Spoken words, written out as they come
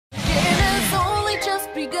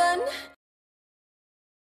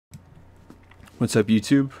What's up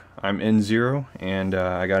YouTube? I'm NZero and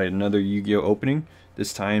I got another Yu-Gi-Oh opening.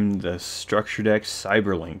 This time the structure deck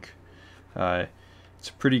Cyberlink. It's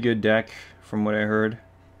a pretty good deck from what I heard.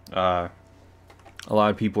 A lot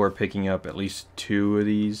of people are picking up at least 2 of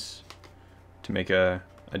these to make a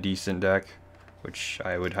decent deck, which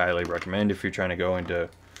I would highly recommend if you're trying to go into,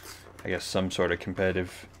 I guess, some sort of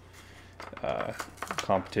competitive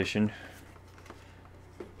competition.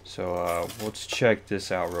 So let's check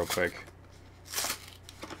this out real quick.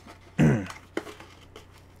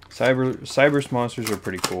 Cyberse monsters are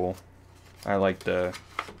pretty cool. I like the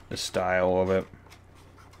style of it.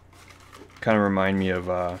 Kind of remind me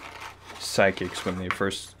of Psychics when they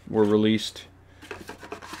first were released.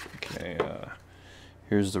 Okay,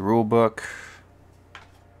 here's the rule book.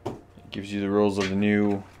 It gives you the rules of the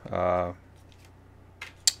new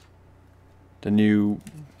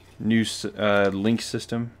link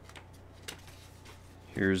system.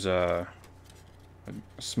 Here's a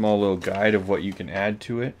small little guide of what you can add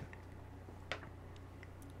to it.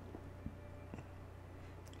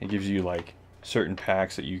 It gives you like certain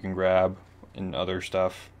packs that you can grab and other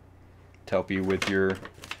stuff to help you with your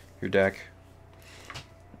deck.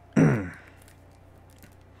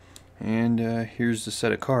 And here's the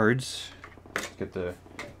set of cards. Let's get the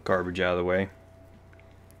garbage out of the way.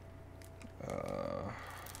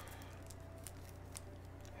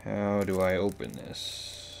 How do I open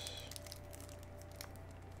this?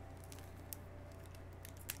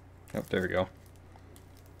 Oh, there we go.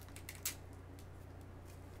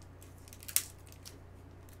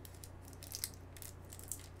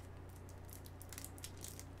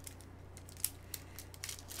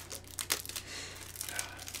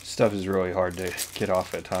 Stuff is really hard to get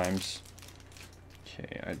off at times.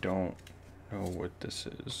 Okay, I don't know what this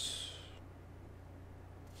is.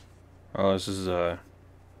 Oh, this is a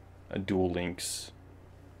Duel Links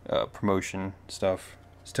promotion stuff.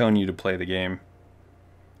 It's telling you to play the game,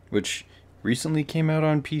 which recently came out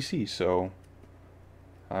on PC, so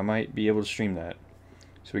I might be able to stream that.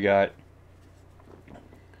 So we got,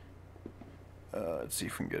 let's see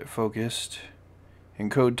if we can get it focused.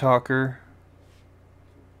 Encode Talker,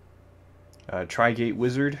 Trigate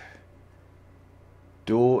Wizard,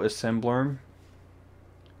 Dual Assembler,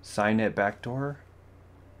 Signet Backdoor,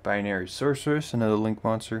 Binary Sorceress, another Link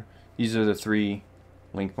monster. These are the 3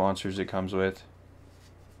 Link monsters it comes with.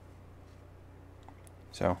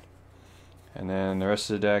 So, and then the rest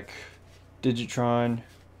of the deck: Digitron,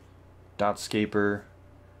 Dotscaper,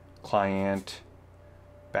 Client,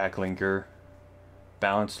 Backlinker,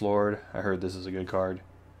 Balance Lord. I heard this is a good card.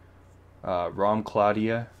 Rom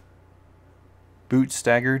Claudia, Boot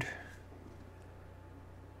Staggered,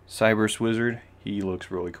 Cyberse Wizard. He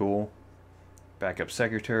looks really cool. Backup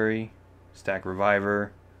Secretary, Stack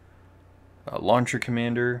Reviver, Launcher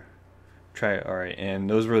Commander. Alright, and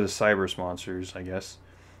those were the Cyberse monsters, I guess.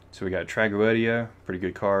 So we got Tragoedia, pretty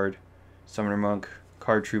good card. Summoner Monk,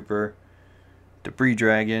 Card Trooper, Debris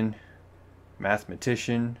Dragon,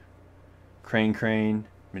 Mathematician, Crane,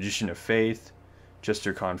 Magician of Faith,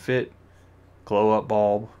 Jester Confit, Glow Up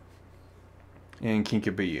Bulb, and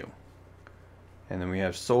Kinkabayu. And then we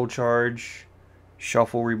have Soul Charge,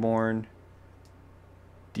 Shuffle Reborn,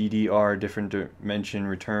 DDR Different Dimension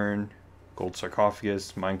Return, Gold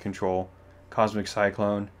Sarcophagus, Mind Control, Cosmic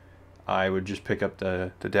Cyclone. I would just pick up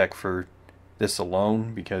the deck for this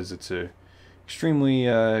alone because it's a extremely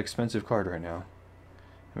expensive card right now.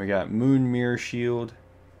 And we got Moon Mirror Shield,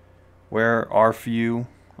 Where Are Few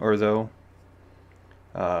or Though,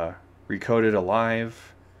 Recoded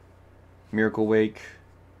Alive, Miracle Wake,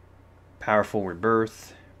 Powerful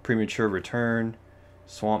Rebirth, Premature Return,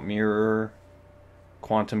 Swamp Mirror,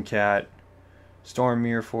 Quantum Cat, Storm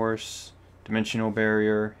Mirror Force, Dimensional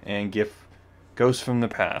Barrier, and Ghost from the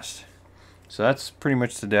Past. So that's pretty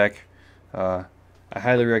much the deck. I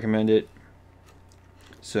highly recommend it.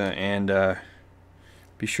 So, and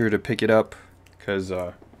be sure to pick it up because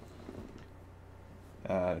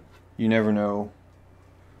you never know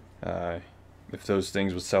if those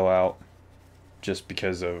things would sell out just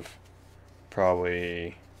because of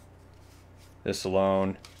probably this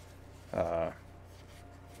alone. Let's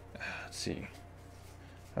see.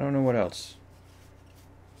 I don't know what else.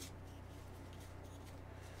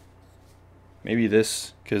 Maybe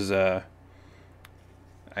this, because I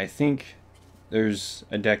think there's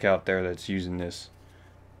a deck out there that's using this.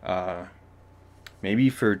 Maybe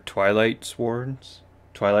for Twilight Sworns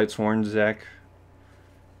deck.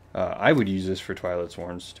 I would use this for Twilight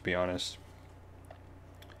Sworns, to be honest.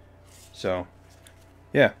 So,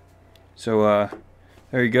 yeah. So,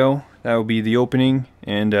 there you go. That will be the opening,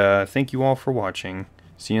 and thank you all for watching.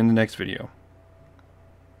 See you in the next video.